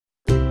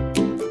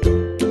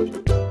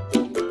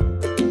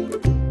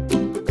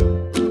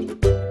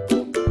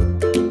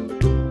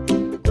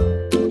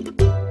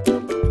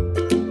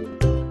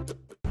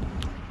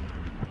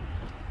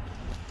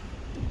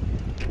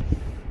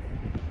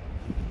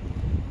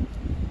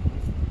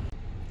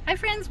Hi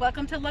friends,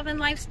 welcome to Lovin'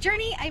 Life's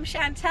Journey. I'm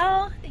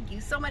Chantel. Thank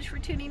you so much for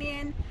tuning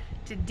in.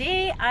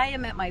 Today I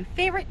am at my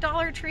favorite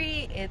Dollar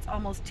Tree. It's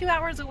almost 2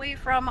 hours away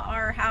from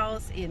our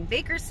house in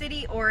Baker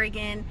City,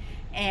 Oregon,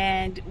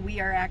 and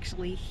we are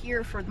actually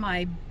here for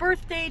my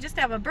birthday, just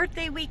to have a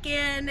birthday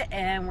weekend,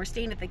 and we're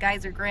staying at the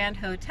Geyser Grand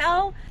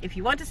Hotel. If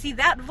you want to see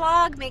that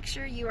vlog, make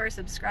sure you are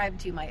subscribed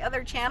to my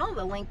other channel.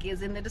 The link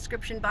is in the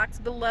description box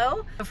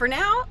below. But for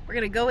now, we're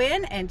gonna go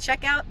in and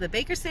check out the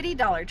Baker City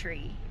Dollar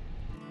Tree.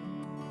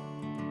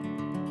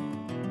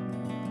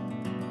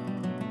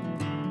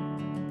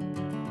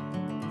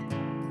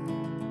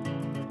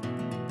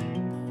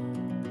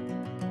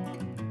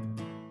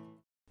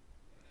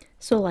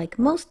 So like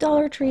most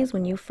Dollar Trees,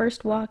 when you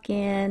first walk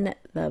in,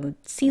 the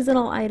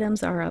seasonal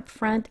items are up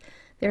front.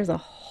 There's a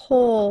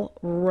whole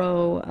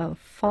row of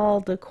fall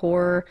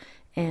decor,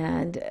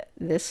 and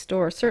this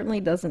store certainly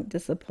doesn't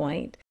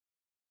disappoint.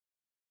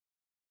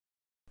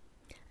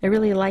 I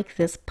really like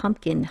this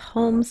pumpkin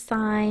home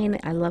sign.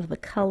 I love the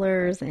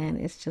colors, and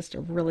it's just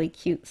a really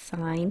cute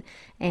sign.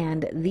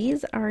 And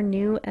these are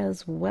new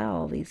as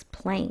well, these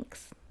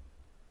planks.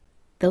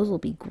 Those will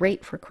be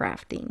great for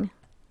crafting.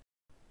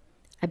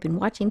 I've been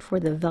watching for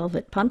the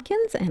velvet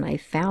pumpkins, and I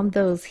found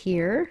those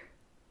here.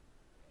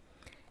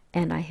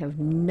 And I have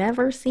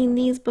never seen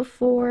these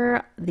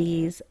before.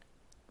 These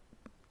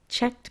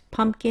checked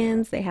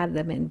pumpkins, they had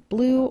them in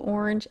blue,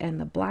 orange,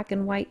 and the black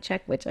and white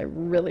check, which I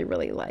really,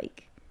 really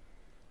like.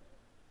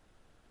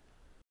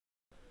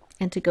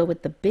 And to go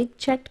with the big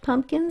checked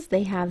pumpkins,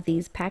 they have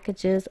these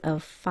packages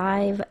of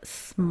 5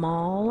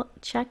 small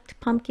checked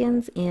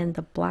pumpkins in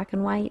the black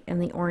and white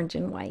and the orange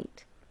and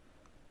white.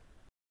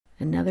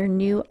 Another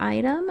new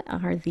item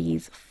are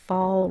these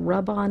fall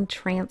rub-on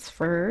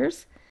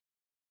transfers.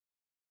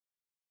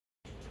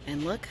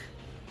 And look,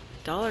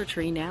 Dollar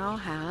Tree now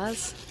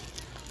has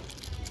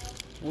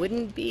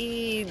wooden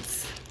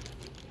beads.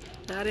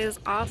 That is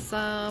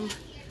awesome.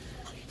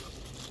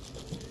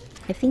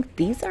 I think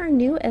these are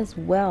new as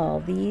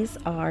well. These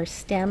are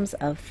stems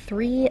of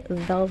 3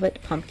 velvet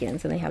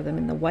pumpkins, and they have them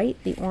in the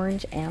white, the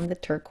orange, and the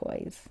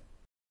turquoise.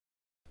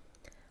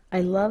 I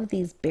love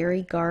these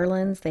berry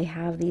garlands. They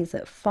have these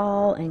at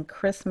fall and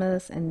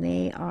Christmas, and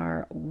they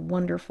are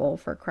wonderful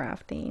for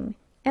crafting.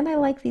 And I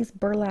like these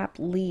burlap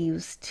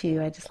leaves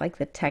too. I just like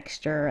the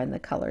texture and the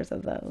colors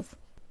of those.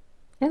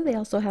 And they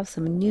also have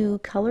some new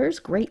colors,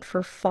 great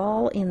for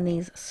fall, in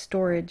these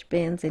storage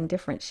bins in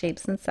different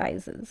shapes and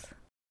sizes.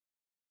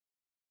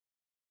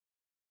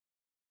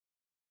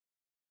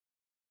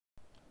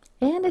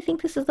 And I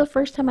think this is the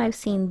first time I've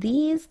seen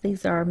these.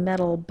 These are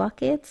metal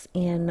buckets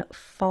in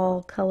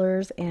fall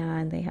colors,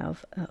 and they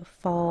have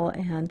fall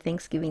and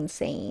Thanksgiving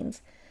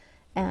sayings.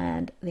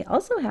 And they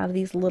also have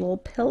these little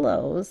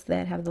pillows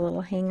that have the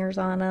little hangers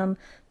on them.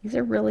 These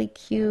are really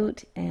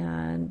cute,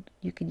 and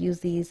you could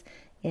use these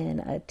in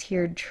a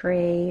tiered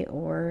tray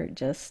or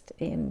just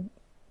in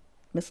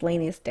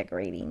miscellaneous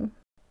decorating.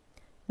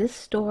 This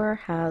store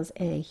has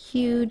a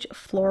huge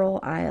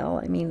floral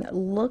aisle. I mean,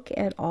 look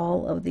at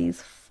all of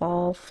these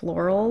fall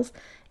florals,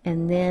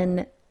 and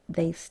then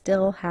they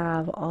still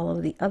have all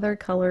of the other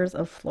colors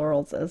of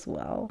florals as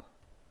well.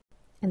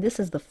 And this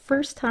is the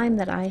first time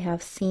that I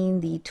have seen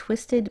the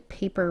twisted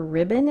paper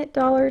ribbon at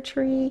Dollar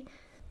Tree.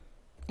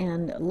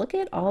 And look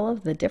at all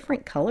of the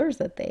different colors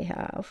that they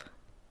have.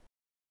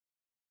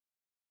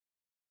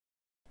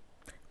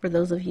 For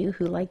those of you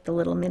who like the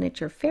little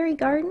miniature fairy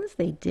gardens,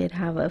 they did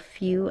have a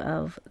few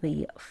of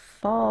the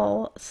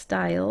fall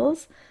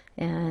styles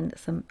and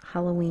some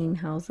Halloween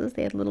houses.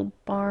 They had little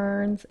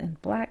barns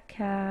and black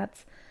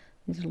cats.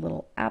 These are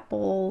little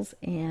apples,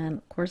 and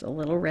of course a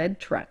little red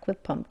truck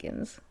with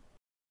pumpkins.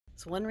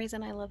 So one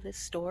reason I love this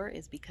store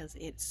is because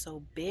it's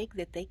so big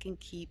that they can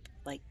keep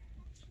like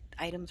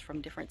items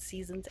from different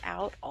seasons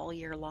out all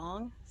year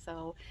long.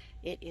 So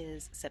it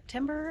is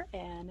September,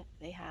 and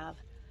they have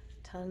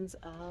tons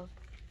of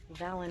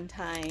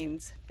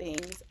Valentine's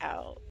things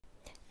out.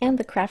 And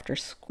the Crafter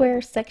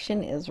Square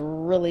section is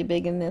really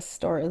big in this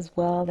store as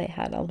well. They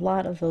had a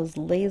lot of those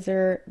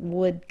laser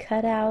wood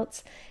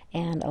cutouts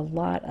and a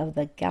lot of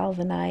the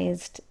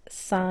galvanized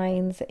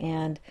signs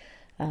and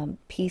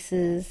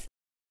pieces.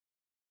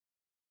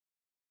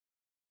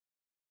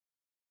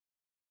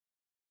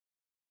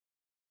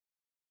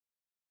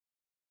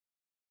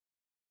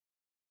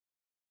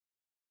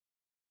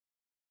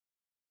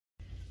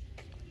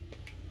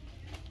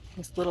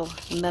 These little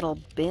metal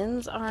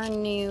bins are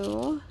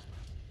new.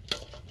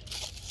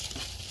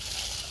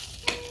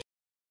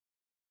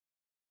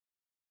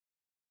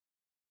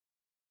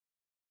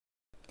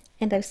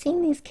 And I've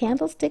seen these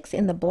candlesticks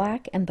in the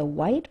black and the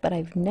white, but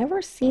I've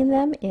never seen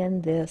them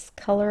in this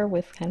color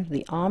with kind of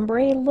the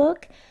ombre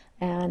look.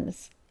 And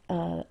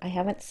I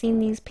haven't seen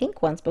these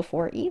pink ones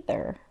before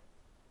either.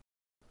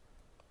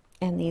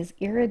 And these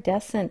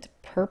iridescent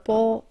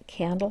purple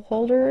candle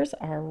holders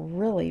are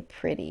really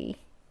pretty.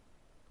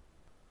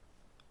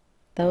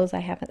 Those I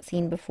haven't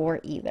seen before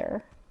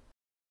either.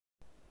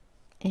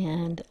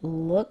 And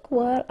look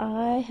what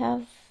I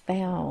have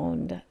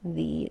found.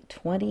 The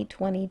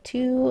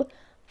 2022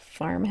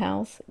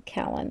 farmhouse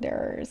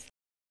calendars.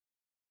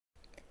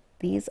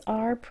 These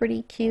are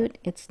pretty cute.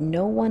 It's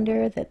no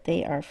wonder that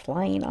they are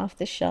flying off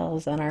the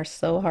shelves and are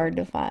so hard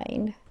to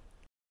find.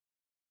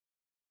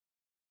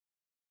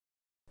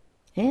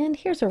 And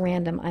here's a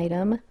random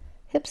item.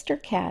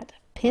 Hipster cat,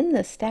 pin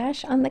the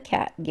stash on the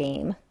cat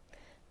game.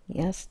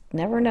 Yes,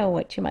 never know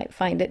what you might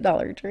find at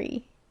Dollar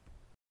Tree.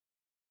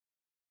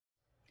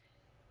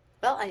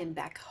 Well, I am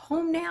back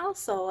home now,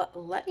 so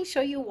let me show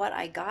you what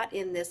I got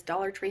in this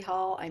Dollar Tree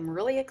haul. I'm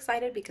really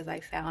excited because I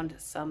found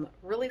some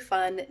really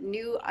fun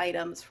new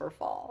items for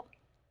fall.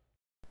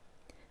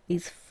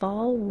 These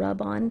fall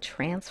rub-on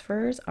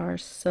transfers are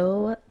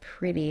so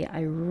pretty.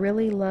 I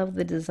really love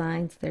the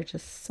designs. They're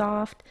just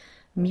soft,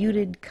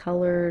 muted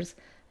colors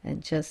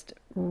and just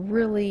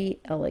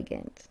really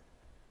elegant.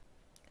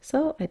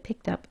 So I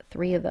picked up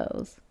 3 of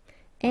those.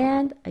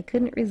 And I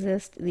couldn't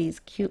resist these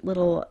cute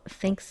little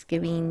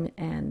Thanksgiving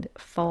and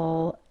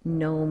fall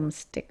gnome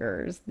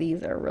stickers.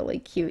 These are really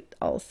cute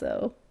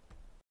also.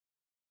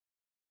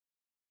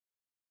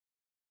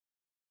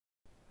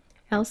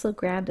 I also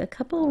grabbed a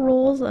couple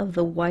rolls of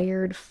the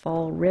wired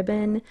fall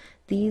ribbon.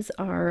 These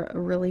are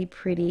really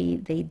pretty.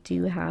 They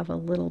do have a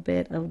little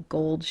bit of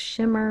gold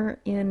shimmer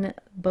in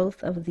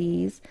both of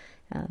these,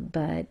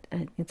 but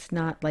it's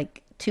not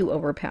like too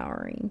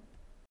overpowering.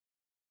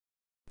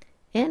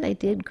 And I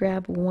did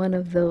grab one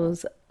of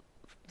those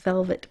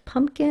velvet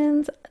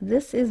pumpkins.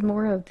 This is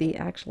more of the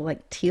actual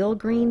like teal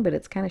green, but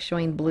it's kind of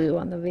showing blue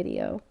on the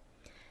video.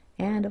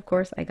 And of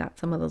course I got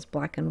some of those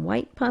black and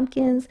white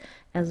pumpkins,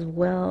 as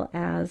well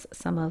as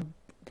some of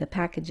the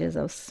packages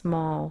of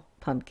small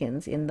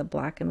pumpkins in the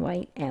black and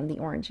white and the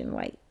orange and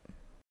white.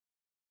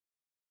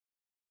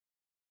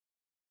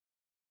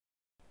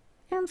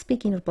 And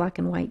speaking of black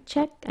and white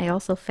check, I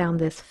also found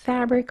this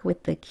fabric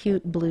with the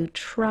cute blue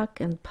truck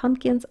and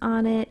pumpkins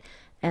on it,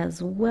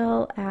 as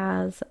well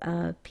as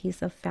a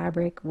piece of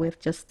fabric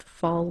with just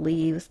fall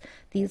leaves.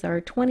 These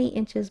are 20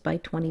 inches by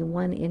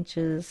 21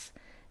 inches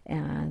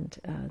and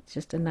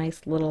just a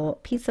nice little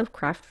piece of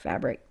craft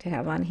fabric to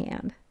have on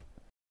hand.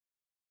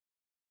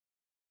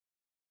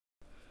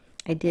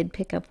 I did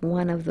pick up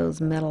one of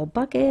those metal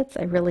buckets.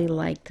 I really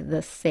liked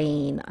the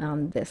saying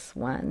on this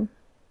one.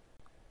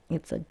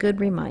 It's a good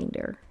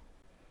reminder.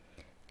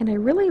 And I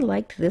really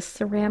liked this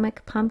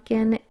ceramic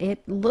pumpkin.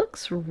 It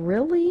looks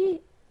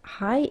really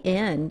high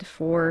end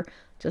for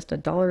just a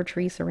Dollar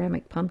Tree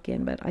ceramic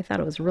pumpkin, but I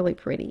thought it was really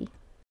pretty.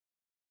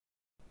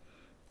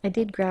 I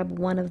did grab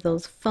one of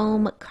those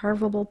foam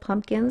carvable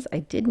pumpkins. I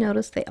did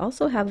notice they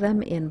also have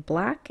them in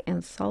black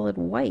and solid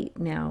white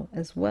now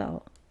as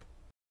well.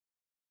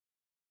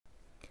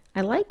 I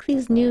like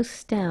these new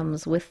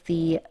stems with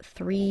the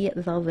 3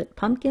 velvet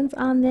pumpkins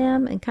on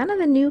them, and kind of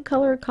the new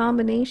color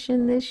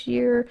combination this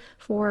year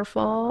for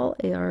fall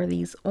are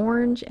these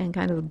orange and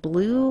kind of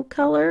blue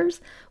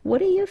colors. What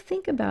do you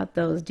think about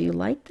those? Do you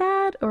like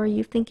that, or are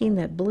you thinking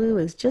that blue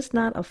is just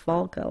not a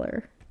fall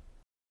color?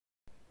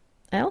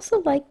 I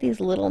also like these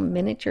little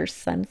miniature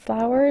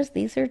sunflowers.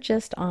 These are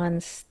just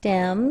on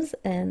stems,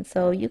 and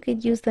so you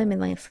could use them in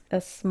like a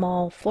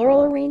small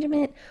floral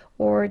arrangement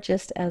or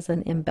just as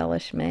an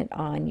embellishment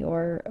on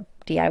your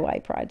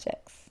DIY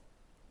projects.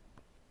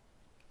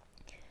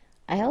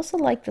 I also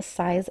like the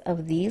size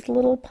of these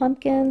little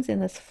pumpkins in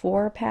this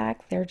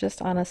 4-pack. They're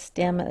just on a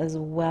stem as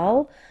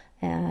well,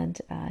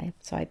 and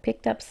so I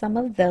picked up some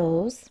of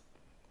those.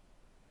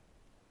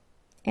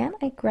 And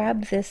I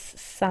grabbed this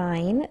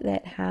sign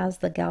that has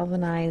the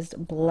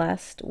galvanized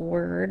blessed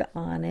word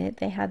on it.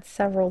 They had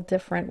several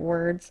different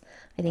words,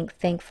 I think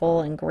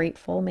thankful and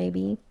grateful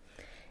maybe.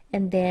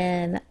 And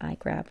then I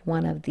grabbed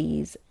one of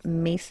these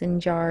mason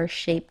jar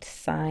shaped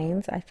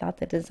signs. I thought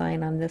the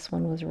design on this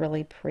one was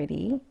really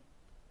pretty.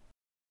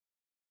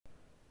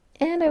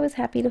 And I was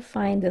happy to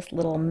find this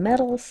little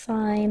metal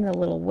sign, the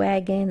little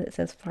wagon that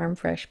says Farm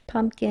Fresh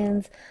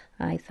Pumpkins.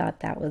 I thought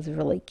that was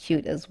really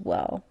cute as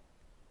well.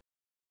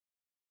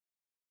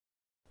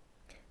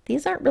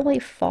 These aren't really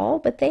fall,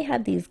 but they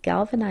had these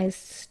galvanized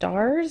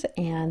stars,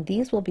 and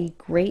these will be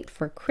great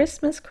for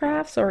Christmas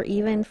crafts or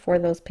even for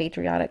those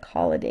patriotic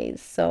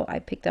holidays, so I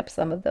picked up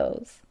some of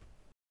those.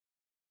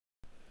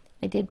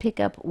 I did pick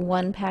up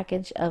one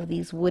package of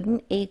these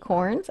wooden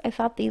acorns. I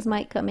thought these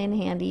might come in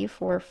handy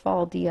for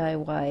fall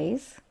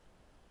DIYs.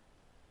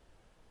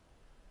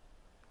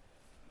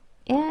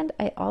 And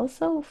I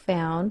also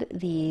found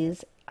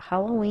these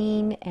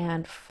Halloween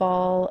and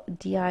fall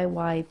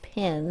DIY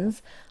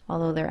pins,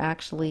 although they're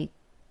actually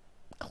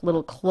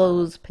little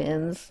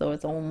clothespins, so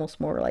it's almost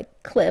more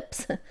like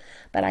clips.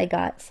 But I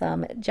got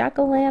some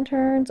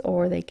jack-o'-lanterns,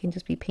 or they can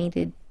just be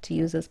painted to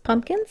use as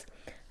pumpkins.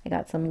 I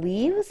got some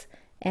leaves,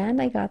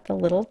 and I got the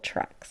little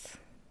trucks.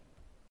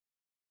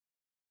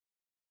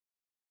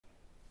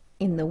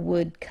 In the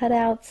wood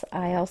cutouts,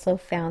 I also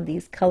found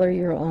these color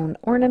your own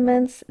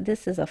ornaments.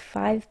 This is a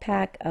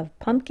 5-pack of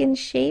pumpkin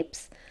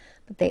shapes,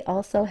 but they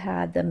also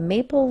had the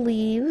maple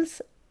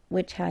leaves,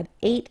 which had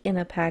 8 in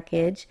a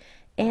package,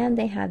 and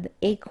they had the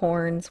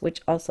acorns, which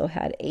also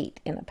had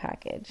 8 in a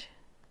package.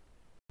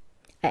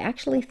 I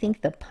actually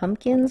think the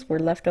pumpkins were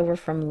left over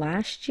from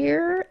last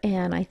year,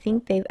 and I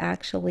think they've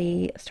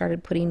actually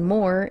started putting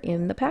more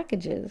in the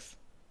packages.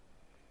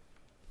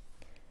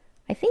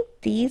 I think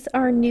these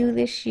are new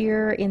this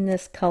year in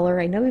this color.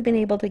 I know we've been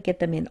able to get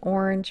them in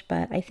orange,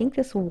 but I think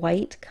this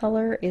white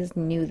color is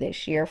new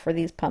this year for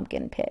these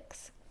pumpkin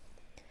picks.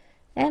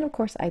 And of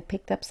course, I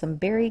picked up some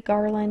berry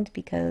garland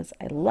because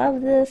I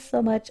love this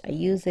so much. I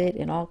use it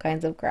in all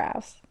kinds of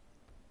crafts.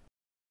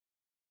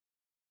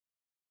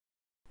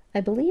 I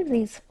believe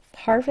these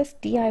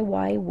Harvest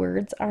DIY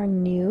words are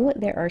new.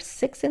 There are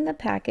 6 in the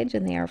package,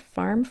 and they are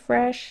Farm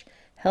Fresh,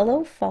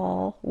 Hello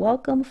Fall,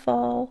 Welcome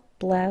Fall,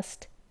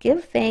 Blessed,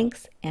 Give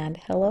Thanks, and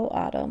Hello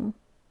Autumn.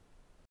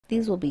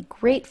 These will be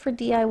great for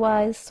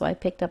DIYs, so I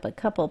picked up a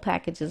couple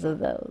packages of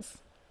those.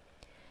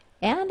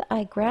 And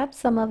I grabbed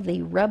some of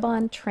the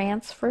rub-on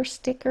transfer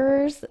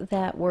stickers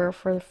that were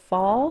for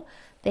fall.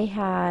 They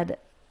had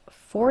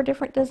 4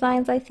 different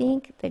designs, I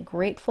think. The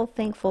Grateful,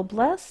 Thankful,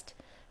 Blessed,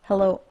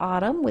 Hello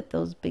Autumn with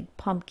those big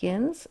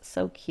pumpkins,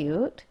 so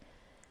cute.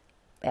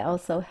 I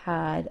also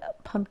had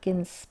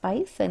pumpkin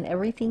spice and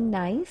everything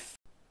nice.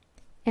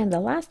 And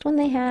the last one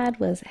they had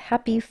was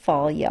Happy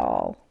Fall,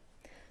 y'all.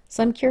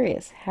 So I'm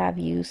curious, have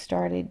you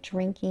started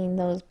drinking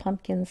those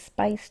pumpkin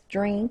spice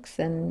drinks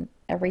and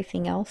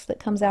everything else that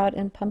comes out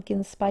in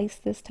pumpkin spice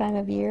this time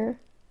of year?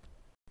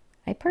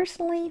 I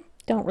personally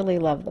don't really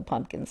love the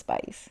pumpkin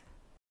spice.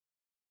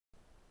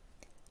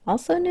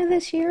 Also new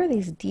this year,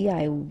 these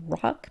DIY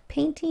rock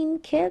painting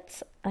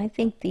kits. I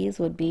think these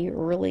would be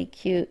really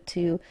cute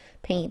to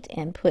paint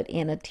and put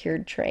in a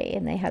tiered tray,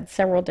 and they had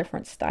several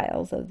different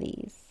styles of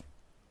these.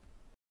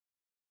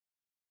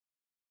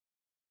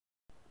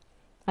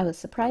 I was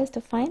surprised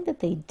to find that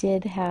they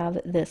did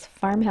have this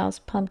farmhouse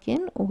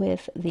pumpkin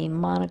with the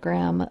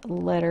monogram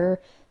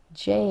letter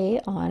J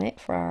on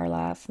it for our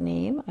last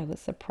name. I was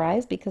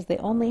surprised because they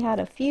only had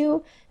a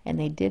few and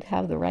they did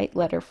have the right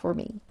letter for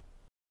me.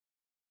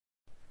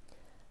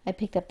 I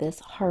picked up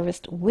this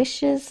Harvest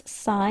Wishes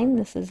sign.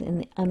 This is in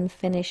the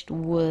unfinished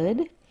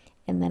wood.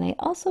 And then I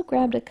also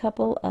grabbed a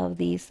couple of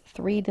these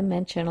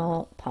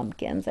 3-dimensional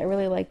pumpkins. I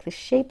really like the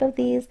shape of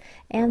these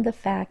and the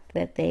fact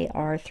that they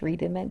are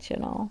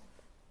 3-dimensional.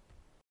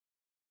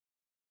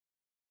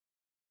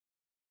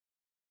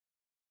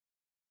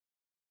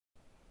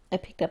 I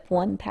picked up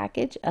one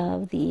package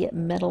of the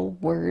metal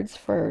words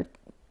for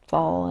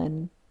fall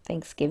and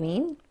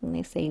Thanksgiving, and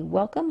they say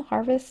welcome,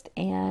 harvest,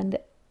 and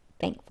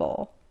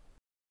thankful.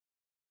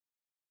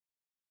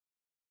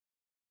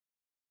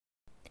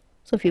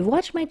 So if you've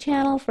watched my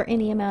channel for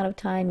any amount of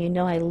time, you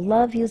know I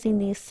love using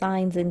these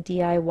signs in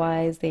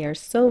DIYs. They are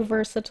so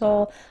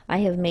versatile. I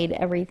have made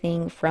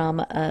everything from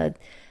a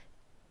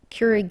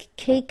Keurig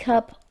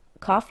K-Cup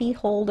coffee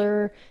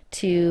holder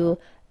to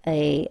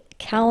a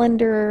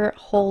calendar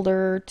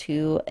holder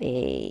to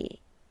a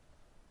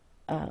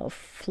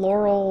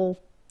floral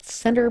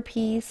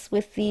centerpiece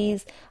with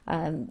these.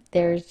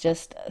 There's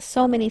just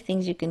so many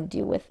things you can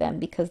do with them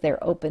because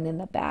they're open in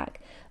the back.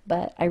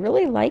 But I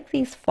really like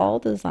these fall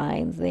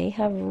designs. They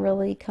have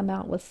really come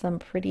out with some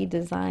pretty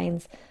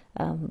designs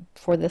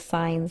for the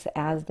signs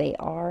as they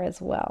are as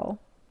well.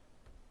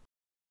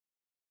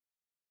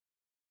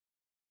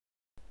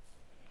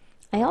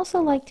 I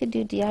also like to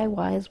do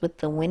DIYs with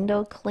the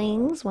window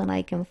clings when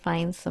I can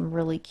find some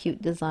really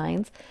cute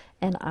designs,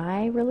 and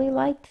I really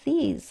liked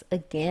these.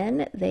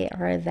 Again, they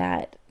are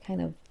that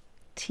kind of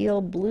teal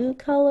blue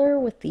color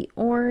with the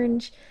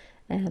orange,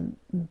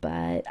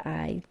 but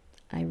I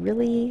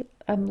really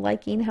am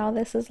liking how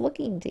this is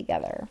looking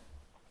together.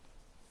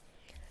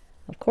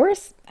 Of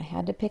course, I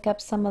had to pick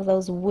up some of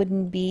those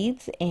wooden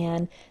beads,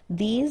 and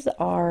these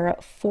are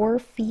 4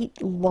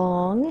 feet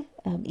long,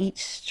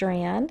 each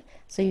strand.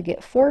 So you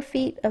get 4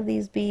 feet of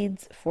these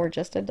beads for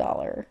just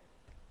 $1.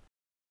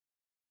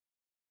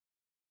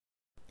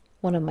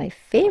 One of my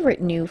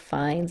favorite new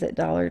finds at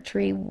Dollar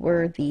Tree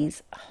were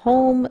these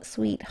Home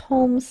Sweet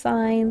Home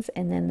signs,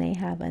 and then they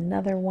have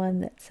another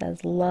one that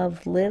says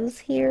Love Lives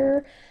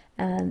Here.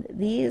 And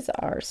these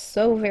are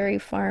so very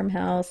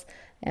farmhouse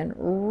and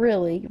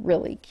really,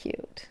 really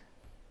cute.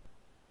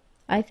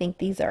 I think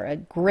these are a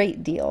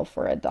great deal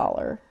for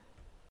 $1.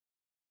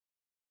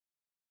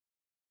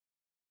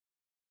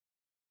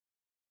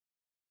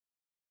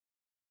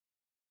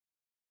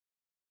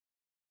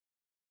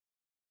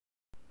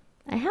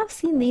 I have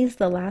seen these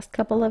the last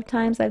couple of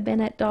times I've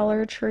been at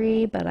Dollar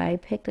Tree, but I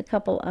picked a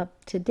couple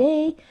up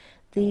today.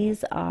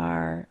 These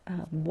are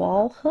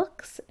wall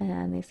hooks,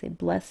 and they say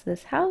bless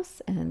this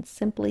house and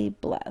simply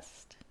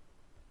blessed.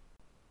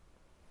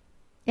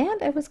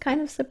 And I was kind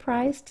of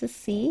surprised to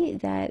see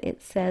that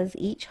it says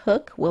each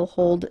hook will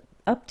hold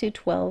up to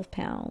 12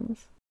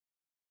 pounds.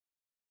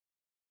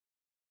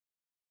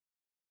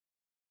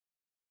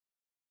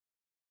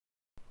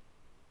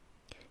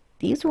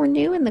 These were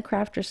new in the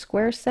Crafter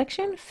Square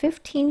section,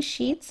 15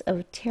 sheets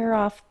of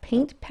tear-off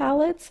paint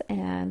palettes,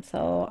 and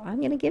so I'm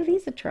going to give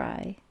these a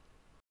try.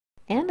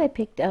 And I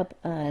picked up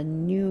a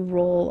new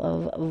roll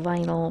of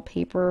vinyl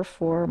paper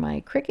for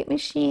my Cricut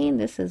machine.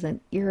 This is an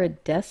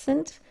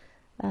iridescent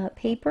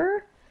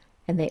paper,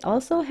 And they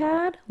also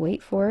had,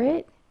 wait for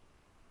it,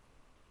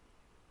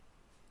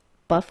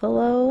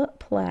 buffalo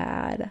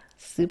plaid.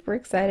 Super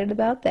excited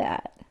about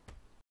that.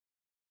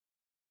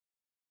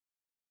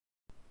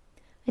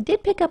 I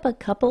did pick up a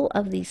couple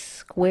of these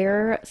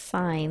square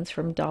signs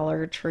from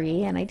Dollar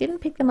Tree, and I didn't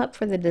pick them up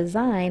for the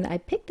design. I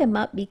picked them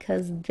up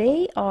because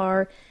they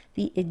are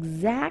the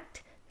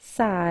exact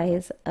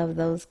size of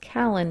those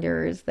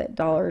calendars that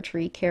Dollar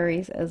Tree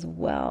carries as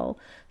well.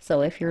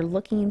 So if you're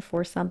looking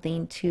for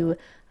something to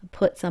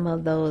put some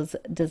of those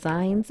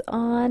designs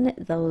on,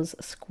 those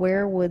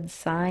square wood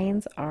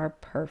signs are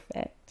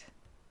perfect.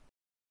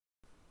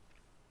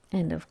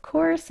 And of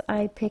course,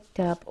 I picked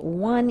up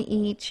one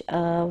each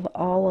of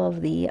all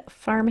of the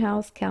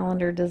farmhouse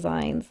calendar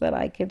designs that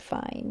I could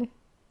find.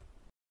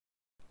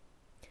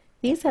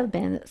 These have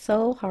been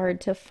so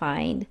hard to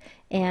find,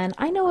 and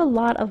I know a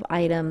lot of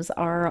items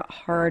are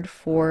hard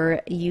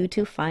for you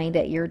to find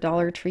at your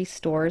Dollar Tree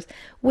stores,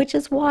 which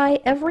is why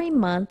every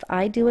month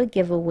I do a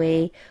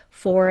giveaway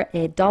for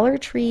a Dollar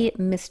Tree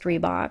mystery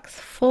box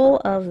full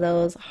of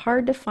those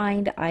hard to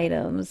find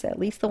items, at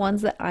least the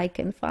ones that I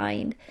can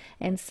find.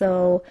 And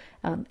so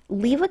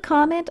leave a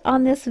comment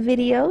on this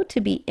video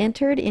to be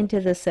entered into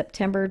the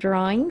September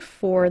drawing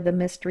for the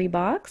mystery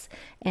box,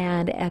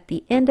 and at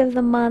the end of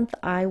the month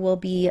I will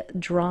be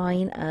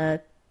drawing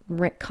a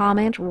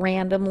comment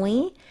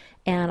randomly,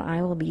 and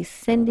I will be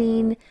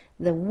sending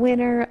the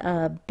winner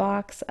a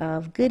box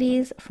of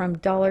goodies from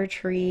Dollar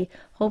Tree,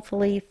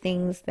 hopefully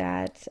things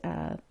that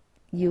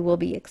you will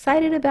be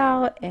excited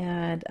about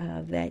and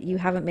that you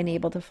haven't been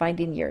able to find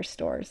in your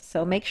stores.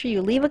 So make sure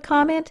you leave a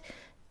comment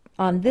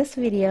on this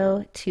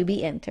video to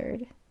be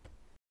entered.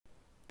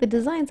 The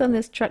designs on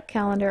this truck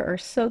calendar are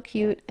so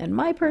cute, and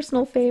my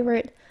personal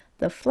favorite,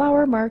 the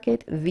Flower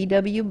Market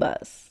VW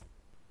bus.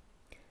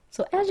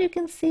 So as you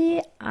can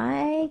see,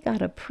 I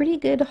got a pretty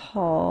good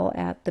haul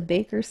at the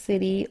Baker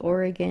City,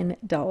 Oregon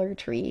Dollar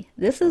Tree.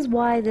 This is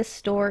why this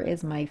store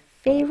is my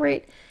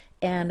favorite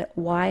and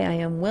why I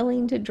am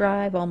willing to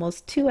drive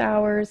almost 2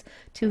 hours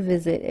to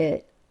visit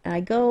it. I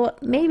go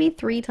maybe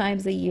 3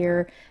 times a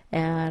year,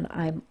 and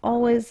I'm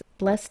always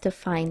blessed to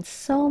find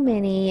so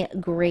many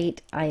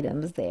great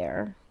items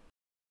there.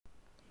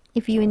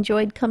 If you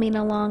enjoyed coming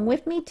along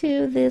with me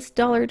to this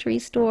Dollar Tree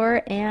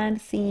store and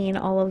seeing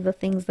all of the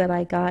things that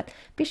I got,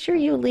 be sure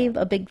you leave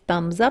a big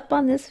thumbs up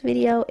on this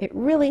video. It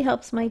really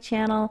helps my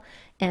channel.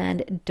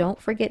 And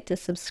don't forget to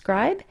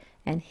subscribe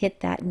and hit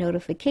that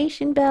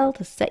notification bell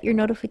to set your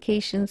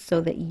notifications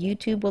so that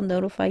YouTube will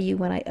notify you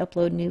when I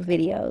upload new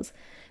videos.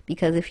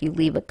 Because if you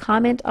leave a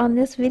comment on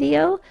this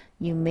video,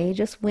 you may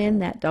just win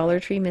that Dollar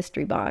Tree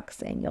mystery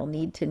box, and you'll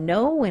need to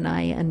know when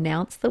I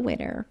announce the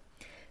winner.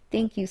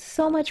 Thank you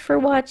so much for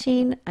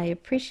watching. I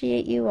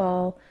appreciate you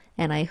all,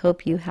 and I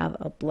hope you have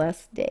a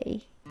blessed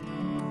day.